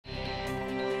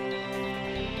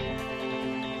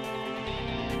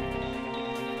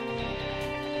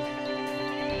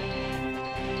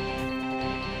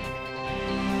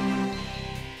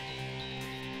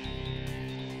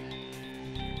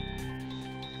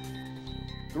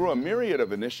Through a myriad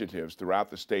of initiatives throughout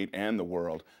the state and the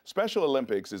world, Special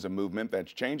Olympics is a movement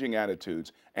that's changing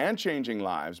attitudes and changing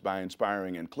lives by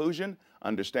inspiring inclusion,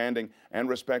 understanding, and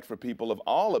respect for people of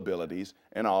all abilities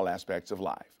in all aspects of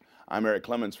life. I'm Eric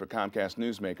Clemens for Comcast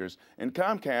Newsmakers in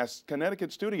Comcast's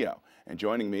Connecticut studio, and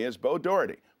joining me is Beau,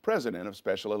 president of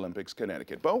Special Olympics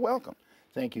Connecticut. Beau, welcome.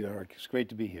 Thank you, Eric. It's great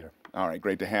to be here. All right,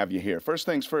 great to have you here. First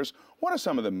things first, what are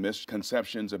some of the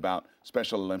misconceptions about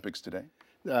Special Olympics today?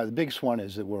 The biggest one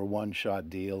is that we're a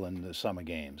one-shot deal in the Summer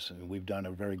Games. And we've done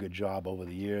a very good job over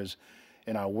the years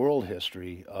in our world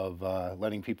history of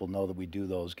letting people know that we do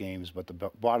those games. But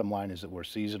the bottom line is that we're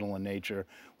seasonal in nature.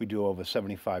 We do over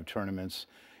 75 tournaments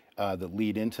that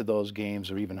lead into those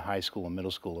games, or even high school and middle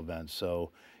school events.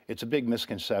 So it's a big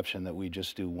misconception that we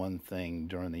just do one thing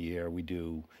during the year.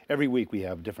 Every week we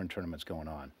have different tournaments going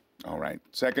on. All right.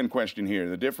 Second question here,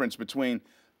 the difference between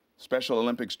Special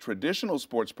Olympics traditional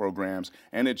sports programs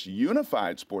and its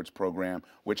unified sports program,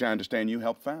 which I understand you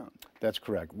helped found. That's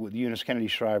correct. With Eunice Kennedy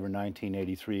Shriver in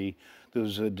 1983, there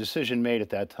was a decision made at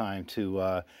that time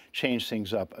to change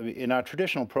things up. In our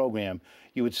traditional program,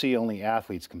 you would see only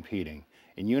athletes competing.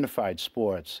 In unified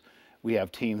sports, we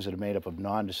have teams that are made up of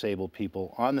non-disabled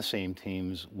people on the same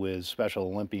teams with Special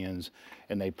Olympians,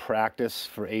 and they practice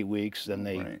for 8 weeks, then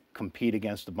they compete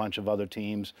against a bunch of other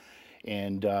teams.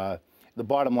 And the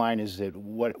bottom line is that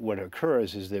what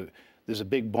occurs is that there's a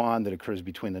big bond that occurs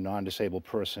between the non-disabled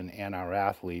person and our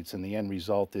athletes, and the end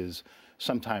result is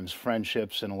sometimes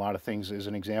friendships and a lot of things. As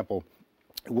an example,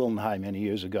 at Wilton High many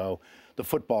years ago, the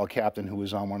football captain who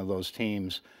was on one of those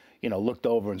teams, looked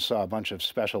over and saw a bunch of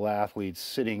special athletes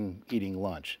sitting eating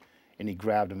lunch, and he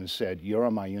grabbed them and said, "You're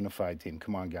on my unified team.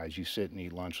 Come on, guys, you sit and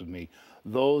eat lunch with me."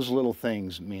 Those little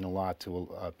things mean a lot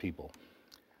to people.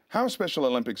 How is Special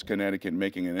Olympics Connecticut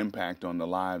making an impact on the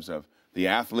lives of the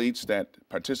athletes that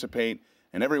participate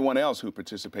and everyone else who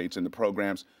participates in the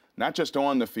programs, not just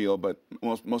on the field, but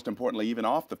most importantly, even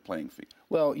off the playing field?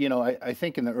 Well, I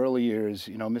think in the early years,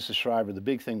 Mrs. Shriver, the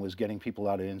big thing was getting people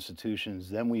out of institutions.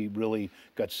 Then we really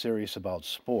got serious about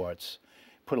sports,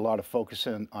 put a lot of focus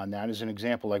on that. As an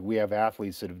example, like we have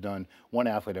athletes that have done, one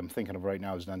athlete I'm thinking of right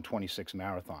now has done 26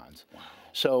 marathons. Wow.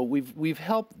 So we've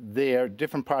helped there.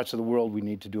 Different parts of the world we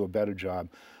need to do a better job.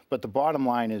 But the bottom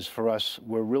line is, for us,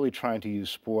 we're really trying to use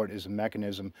sport as a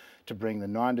mechanism to bring the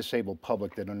non-disabled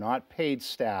public that are not paid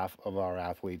staff of our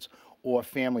athletes or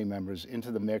family members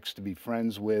into the mix to be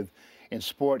friends with. And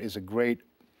sport is a great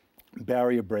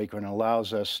barrier breaker and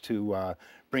allows us to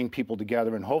bring people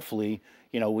together. And hopefully,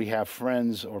 we have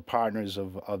friends or partners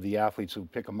of the athletes who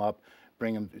pick them up,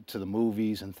 bring them to the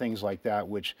movies and things like that,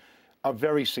 which are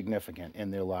very significant in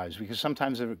their lives because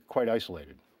sometimes they're quite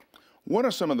isolated. What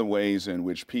are some of the ways in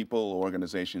which people,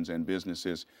 organizations, and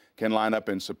businesses can line up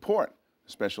and support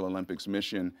the Special Olympics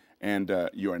mission and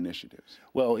your initiatives?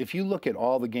 Well, if you look at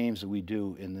all the games that we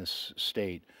do in this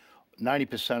state,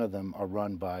 90% of them are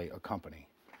run by a company.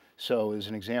 So as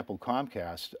an example,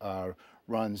 Comcast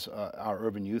runs our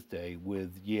Urban Youth Day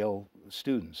with Yale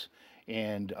students.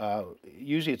 And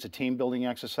usually it's a team building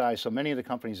exercise. So many of the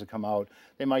companies that come out,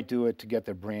 they might do it to get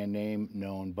their brand name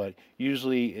known, but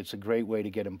usually it's a great way to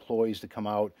get employees to come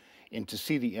out and to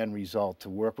see the end result, to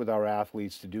work with our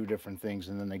athletes, to do different things,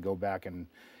 and then they go back and,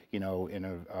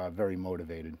 very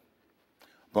motivated.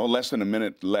 Well, less than a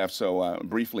minute left, so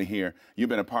briefly here, you've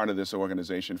been a part of this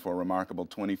organization for a remarkable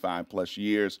 25+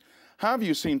 years. How have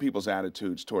you seen people's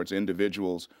attitudes towards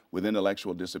individuals with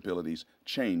intellectual disabilities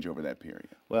change over that period?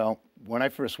 Well, when I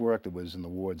first worked, it was in the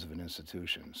wards of an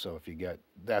institution. So if you get,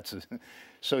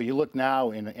 so you look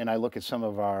now, and I look at some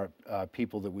of our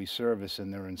people that we service,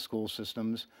 and they're in school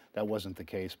systems. That wasn't the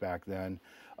case back then.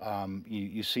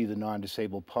 You see the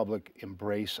non-disabled public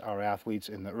embrace our athletes.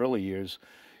 In the early years,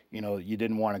 you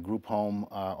didn't want a group home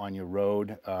on your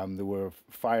road. There were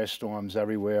firestorms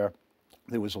everywhere.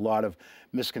 There was a lot of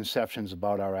misconceptions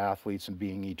about our athletes and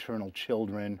being eternal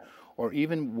children, or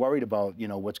even worried about,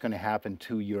 what's going to happen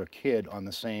to your kid in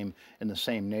the same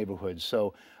neighborhood.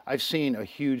 So I've seen a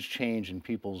huge change in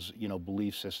people's,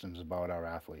 belief systems about our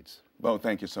athletes. Beau,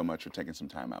 thank you so much for taking some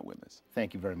time out with us.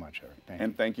 Thank you very much, Eric.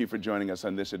 And thank you for joining us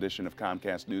on this edition of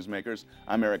Comcast Newsmakers.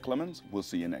 I'm Eric Clemens. We'll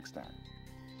see you next time.